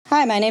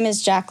Hi, my name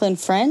is Jaclyn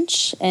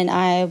French, and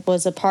I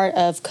was a part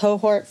of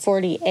Cohort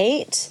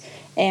 48,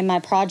 and my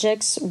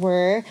projects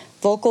were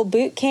Vocal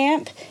Boot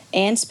Camp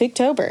and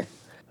Spooktober.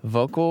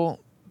 Vocal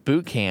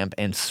Boot Camp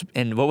and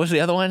what was the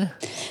other one?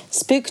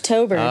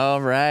 Spooktober.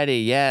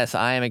 Alrighty, yes,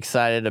 I am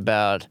excited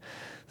about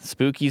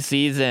spooky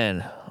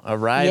season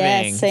arriving.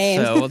 Yes,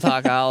 same. So we'll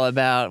talk all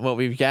about what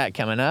we've got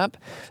coming up.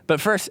 But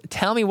first,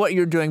 tell me what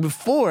you're doing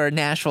before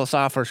Nashville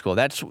Software School.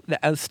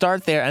 I'll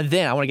start there, and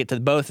then I want to get to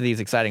both of these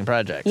exciting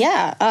projects.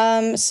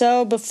 Yeah.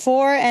 So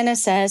before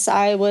NSS,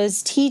 I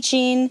was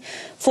teaching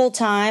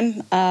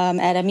full-time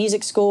at a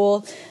music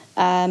school,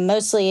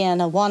 mostly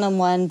on a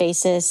one-on-one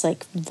basis,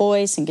 like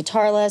voice and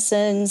guitar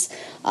lessons.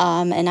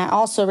 And I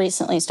also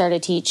recently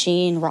started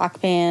teaching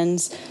rock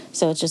bands.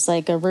 So it's just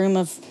like a room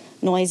of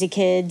noisy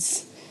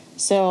kids.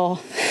 So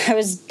I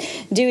was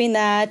doing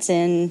that,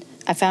 and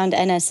I found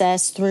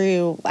NSS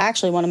through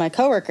actually one of my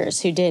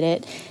coworkers who did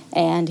it.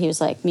 And he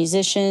was like,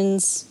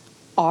 musicians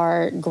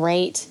are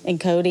great in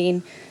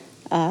coding.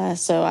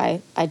 So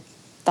I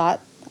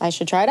thought I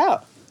should try it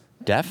out.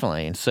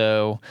 Definitely. And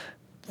so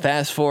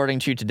fast forwarding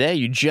to today,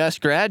 you just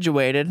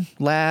graduated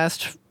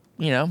just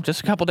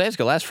a couple days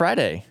ago, last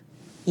Friday.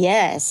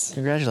 Yes.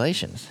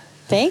 Congratulations.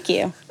 Thank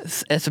you.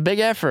 It's a big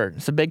effort.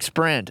 It's a big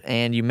sprint,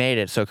 and you made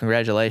it. So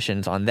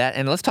congratulations on that.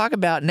 And let's talk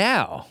about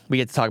now. We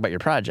get to talk about your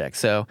project.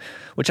 So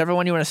whichever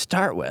one you want to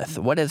start with,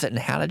 what is it and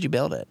how did you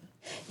build it?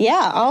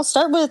 Yeah, I'll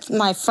start with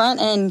my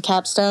front-end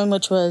capstone,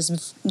 which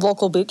was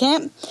Vocal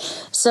Bootcamp.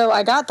 So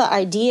I got the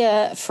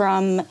idea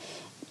from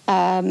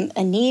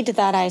a need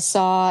that I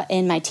saw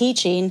in my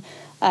teaching.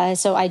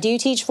 So I do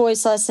teach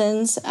voice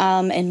lessons,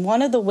 and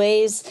one of the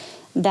ways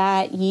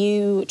that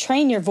you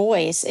train your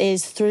voice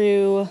is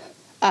through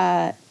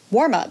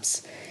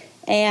warm-ups.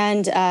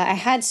 And I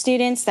had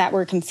students that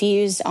were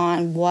confused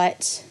on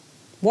what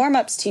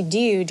warm-ups to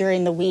do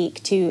during the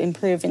week to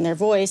improve in their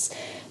voice.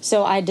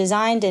 So I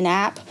designed an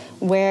app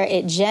where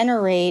it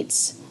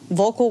generates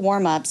vocal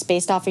warm-ups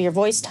based off of your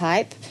voice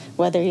type,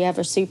 whether you have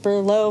a super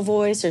low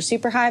voice or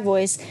super high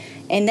voice.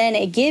 And then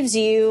it gives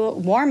you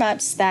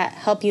warm-ups that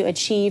help you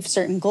achieve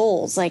certain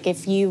goals. Like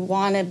if you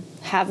want to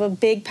have a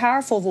big,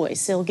 powerful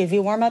voice, it'll give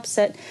you warm-ups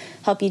that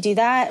help you do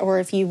that. Or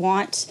if you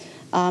want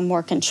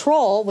more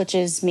control, which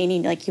is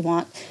meaning like you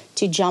want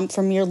to jump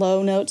from your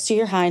low notes to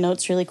your high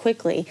notes really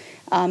quickly,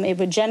 it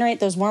would generate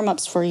those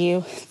warm-ups for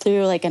you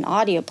through like an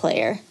audio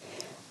player.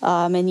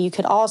 And you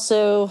could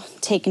also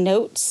take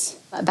notes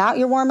about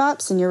your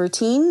warm-ups and your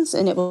routines,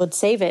 and it would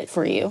save it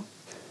for you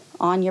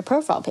on your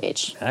profile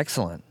page.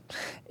 Excellent.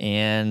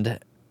 And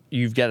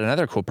you've got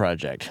another cool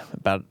project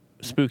about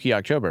Spooky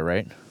October,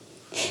 right?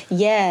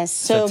 Yes.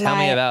 So tell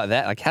me about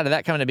that. Like, how did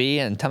that come to be?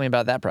 And tell me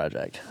about that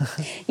project.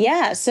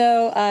 Yeah.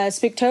 So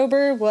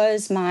Spooktober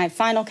was my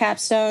final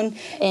capstone,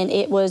 and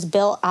it was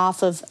built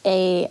off of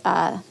a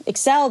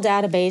Excel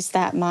database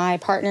that my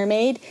partner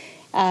made.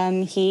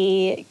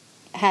 He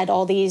had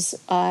all these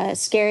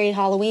scary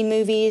Halloween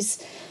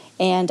movies,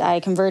 and I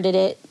converted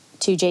it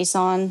to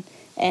JSON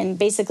and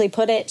basically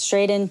put it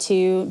straight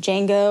into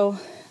Django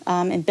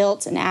and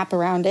built an app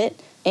around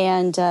it.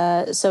 And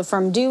so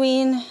from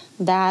doing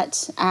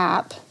that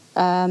app,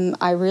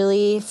 I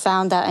really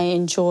found that I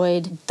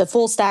enjoyed the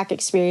full stack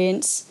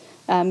experience.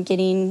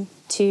 Getting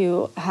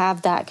to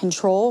have that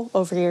control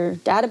over your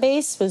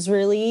database was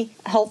really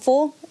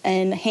helpful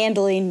in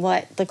handling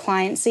what the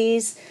client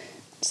sees.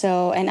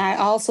 So, and I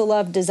also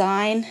love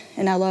design,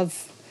 and I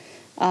love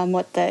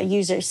what the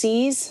user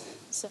sees.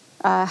 So,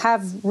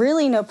 have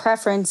really no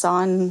preference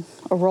on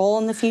a role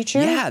in the future.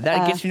 Yeah,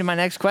 that gets me to my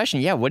next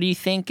question. Yeah, what do you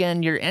think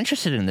and you're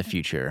interested in the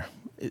future?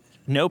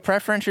 No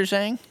preference, you're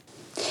saying?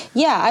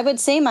 Yeah, I would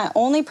say my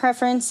only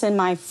preference in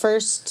my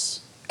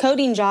first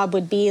coding job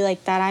would be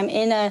like that I'm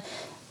in a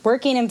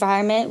working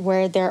environment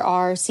where there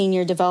are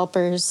senior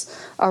developers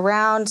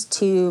around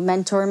to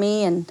mentor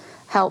me and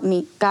help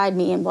me, guide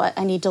me in what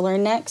I need to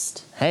learn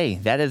next. Hey,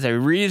 that is a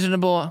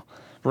reasonable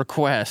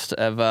request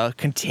of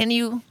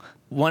continue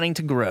wanting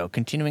to grow,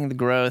 continuing the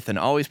growth and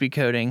always be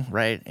coding,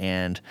 right?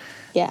 And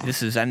yeah,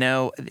 this is, I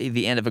know,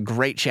 the end of a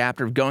great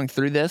chapter of going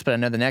through this, but I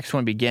know the next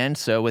one begins.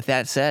 So with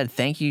that said,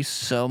 thank you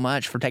so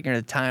much for taking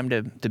the time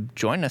to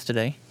join us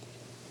today.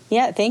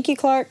 Yeah, thank you,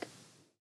 Clark.